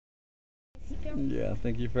Yeah,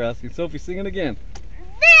 thank you for asking. Sophie, sing it again.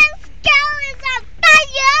 This girl is on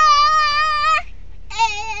fire.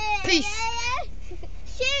 Peace.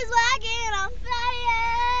 She's walking on fire.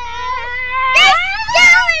 This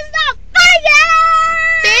girl is on fire.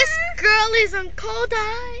 This girl is on cold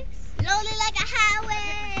ice. Lonely like a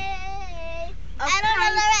highway. I don't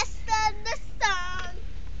know the rest of the song.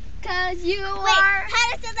 'Cause you Wait, are.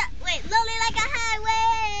 how does that? Wait, lonely like a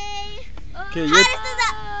highway. Okay, How does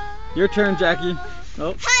that? your turn, Jackie.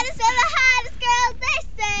 Oh, Hottest of the hottest girls, they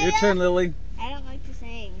say. your turn, Lily. I don't like to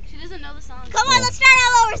sing. She doesn't know the song. Come on, let's start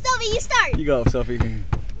all over. Sophie, you start. You go, Sophie. This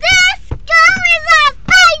girl is on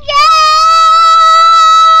fire.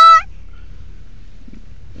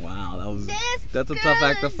 Wow, This that's a girl tough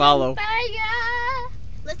act to is follow. on fire.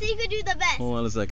 Let's see who can do the best. Hold on a second.